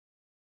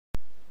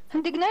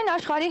Հնդիկներն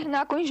աշխարհի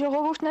հնագույն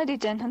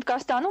ժողովուրդներից են։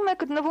 Հնդկաստանում է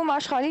գտնվում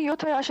աշխարհի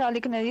 7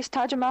 հրաշալիքներից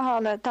Թաջ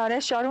Մահալը։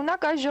 Դարեր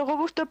շարունակ այս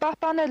ժողովուրդը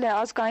պահպանել է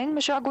ազգային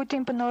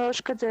մշակույթին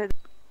բնորոշ գծեր։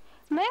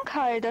 Մենք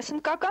հայերս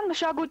հնդկական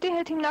մշակույթի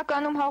հետ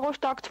հիմնականում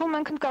հաղորդակցվում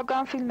ենք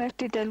հնդկական ֆիլմեր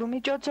դիտելու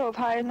միջոցով։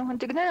 Հայերն ու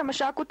հնդիկները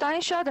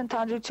մշակութային շատ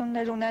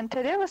ընդհանրություններ ունեն,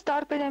 թերևս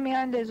տարբեր է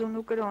միայն լեզուն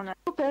ու կրոնը։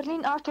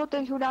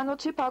 Բեռլին-Արտ-Հոթել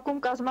հյուրանոցի բակում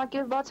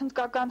կազմակերպված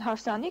հնդկական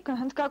հարսանիքը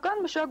հնդկական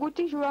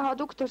մշակույթի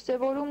յուրահատուկ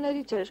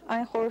դրսևորումներից էր։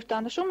 Այն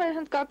խորհրդանշում էր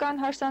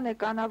հնդկական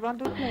հարսանեկան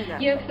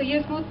ավանդույթները։ Եվ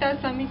ես մոտ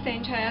 10 ամիս է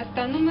ինչ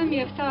Հայաստանում եմ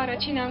եւ սա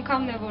առաջին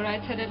անգամն է, որ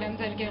այցելել եմ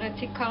ձեր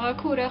գեղեցիկ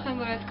քաղաքը, ուրախ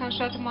եմ, որ այսքան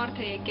շատ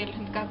մարդ է եկել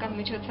հնդկական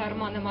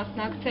միջոցառմանը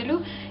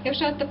մասնակցելու եւ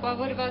շատ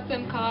տպավորված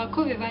եմ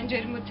քաղաքով եւ այն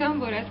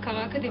ջերմությամբ, որ այս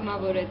քաղաքը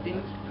դիմավորեց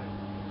ինձ։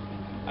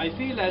 I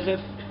feel as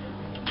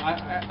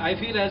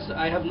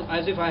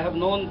if I have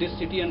known this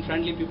city and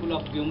friendly people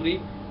of Gyumri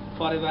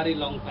for a very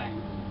long time.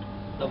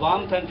 The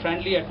warmth and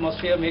friendly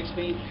atmosphere makes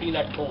me feel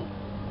at home.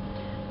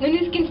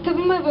 Նույնիսկ ինձ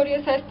թվում է, որ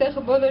ես այստեղ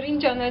բոլորին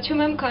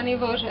ճանաչում եմ, քանի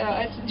որ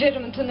այս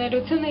ջերմ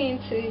ընդունելությունը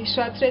ինձ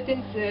հիշեցրեց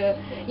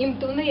իմ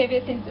տունը եւ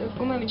ես ինձ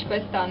զգում եմ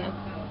ինչպես տանը։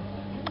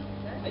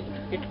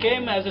 It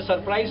came as a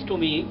surprise to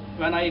me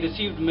when I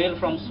received mail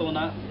from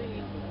Sona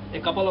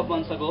a couple of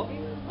months ago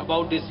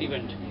about this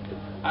event.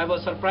 I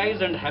was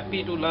surprised and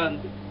happy to learn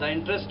the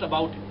interest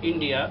about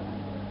India,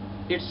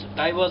 its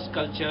diverse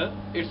culture,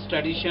 its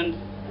traditions,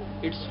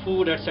 its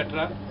food,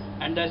 etc.,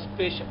 and the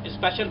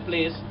special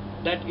place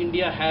that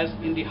India has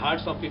in the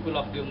hearts of people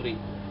of Gyumri.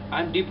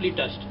 I am deeply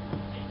touched.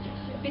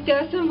 Պիտի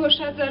ասեմ, որ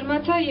շատ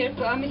զարմացա,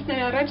 երբ ամիսներ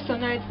առաջ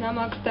Սոնայից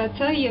նամակ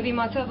ստացա եւ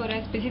իմացա, որ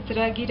այսպիսի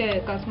ծրագիր է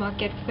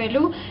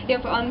կազմակերպվելու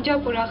եւ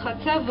անջապ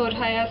ուրախացա, որ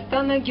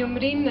Հայաստանը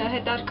Գյումրին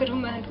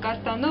հետաքրքրվում է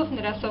Հնդկաստանով,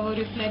 նրա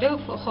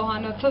սովորույթներով,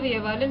 խոհանոցով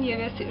եւ այլն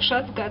եւ ես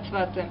շատ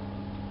զգացված եմ։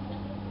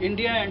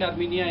 India and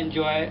Armenia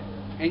enjoy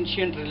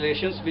ancient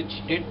relations which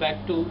date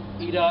back to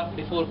era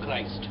before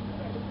Christ.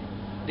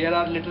 There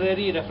are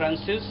literary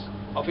references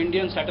of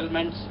Indian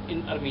settlements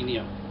in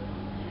Armenia.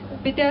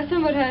 Պիտի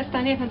ասեմ, որ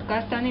Հայաստանի եւ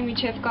Հնդկաստանի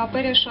միջև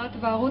կապերը շատ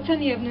վաղուց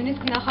են եւ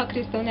նույնիսկ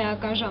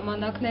նախաքրիստոնեական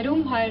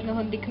ժամանակներում հայերն ու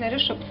հնդիկները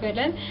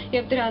շփվել են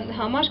եւ դրան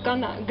համար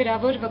կան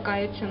գրավոր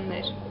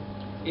վկայություններ։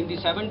 In the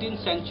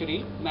 17th century,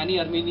 many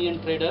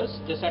Armenian traders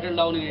they settled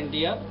down in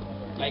India,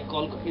 like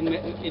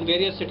in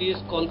various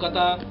cities,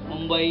 Kolkata,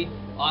 Mumbai,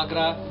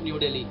 Agra, New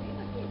Delhi,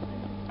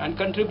 and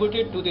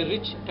contributed to the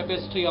rich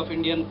tapestry of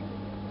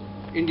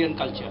Indian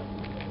culture.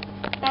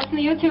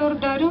 17-րդ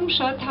դարում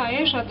շատ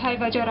հայեր, շատ հայ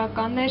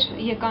վաճառականներ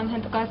եկան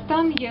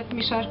Հնդկաստան եւ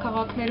մի շարք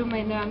քաղաքներում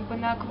էին նրանք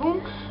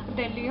բնակվում,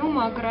 Դելիում,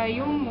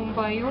 Ագրայում,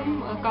 Մումբայում,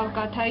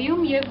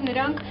 Կալկաթայում եւ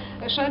նրանք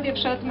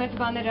շատ մեծ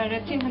բաներ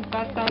արեցին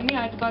Հնդկաստանի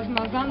այդ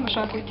բազմազան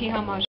մշակույթի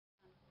համար։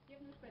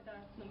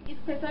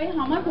 Իսկ փեսայի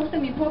համար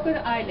գործը մի փոքր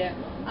այլ է։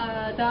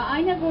 Դա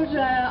այն է, որ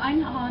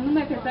այն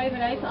հանում է փեսայի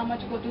վրայից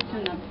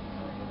ամաչկոտությունը։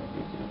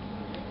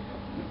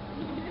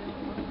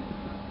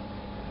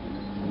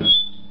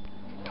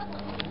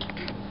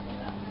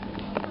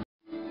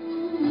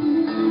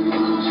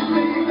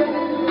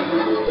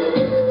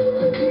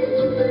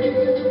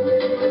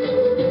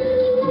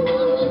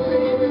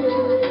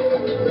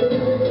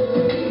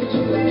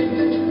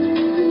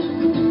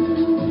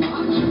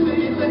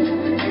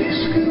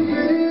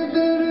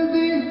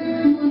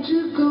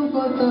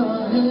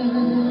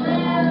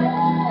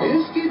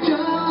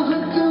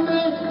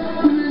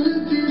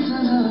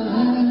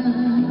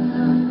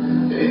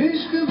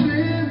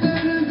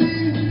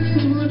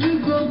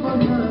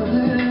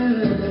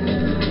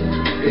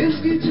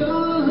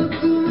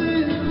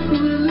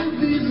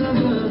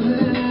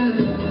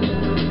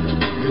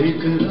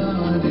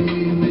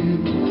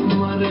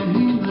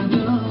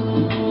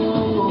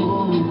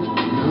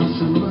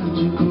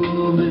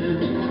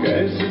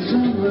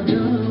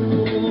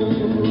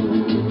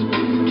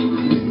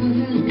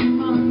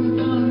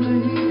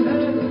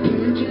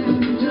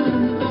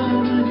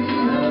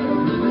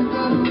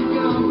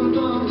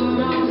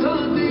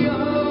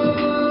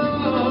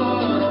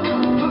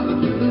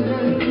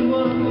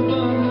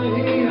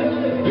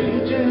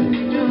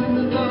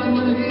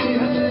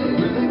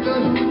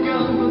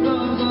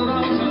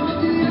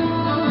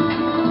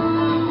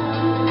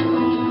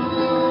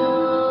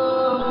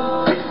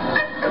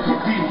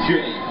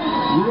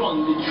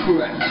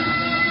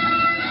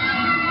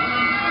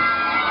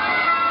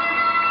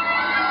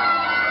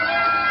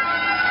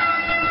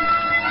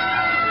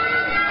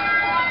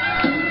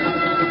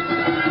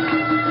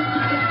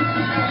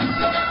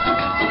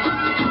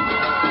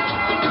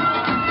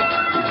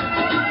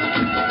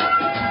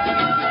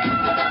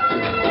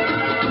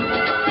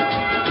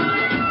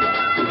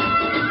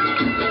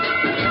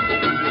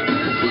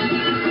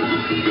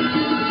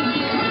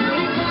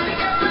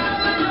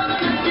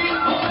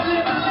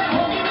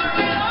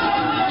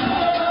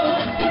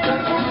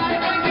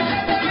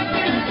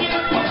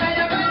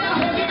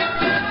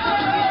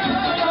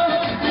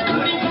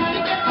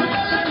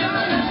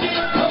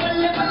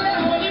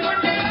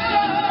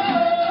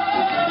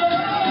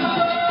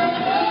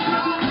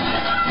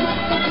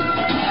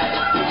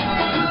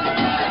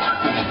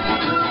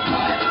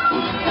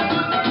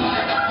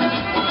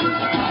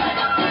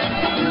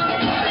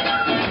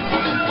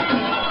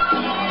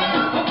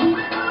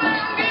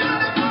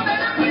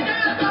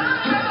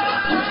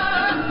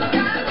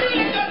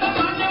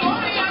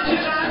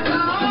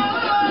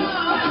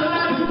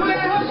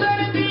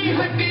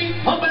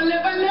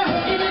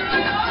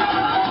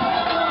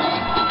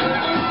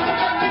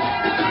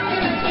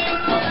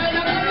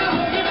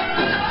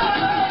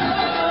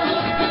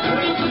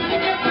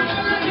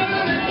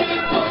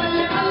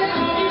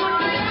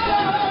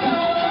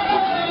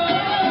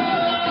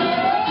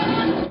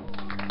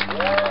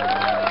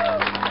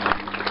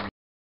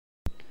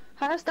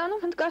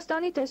 Հայաստանում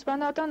Հնդկաստանի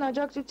դեսպանատան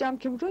աջակցությամբ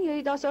Գյումրու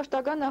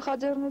երիտասարդական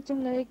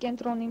նախաձեռնությունների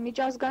կենտրոնի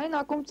միջազգային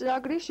ակումբ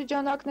ծրագրի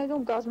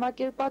շրջանակներում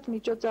կազմակերպած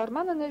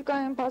միջոցառմանը ներկայ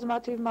են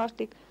բազմաթիվ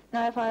մարդիկ,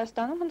 նաև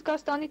Հայաստանում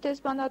Հնդկաստանի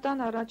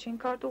դեսպանատան առաջին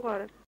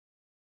քարտուղարը։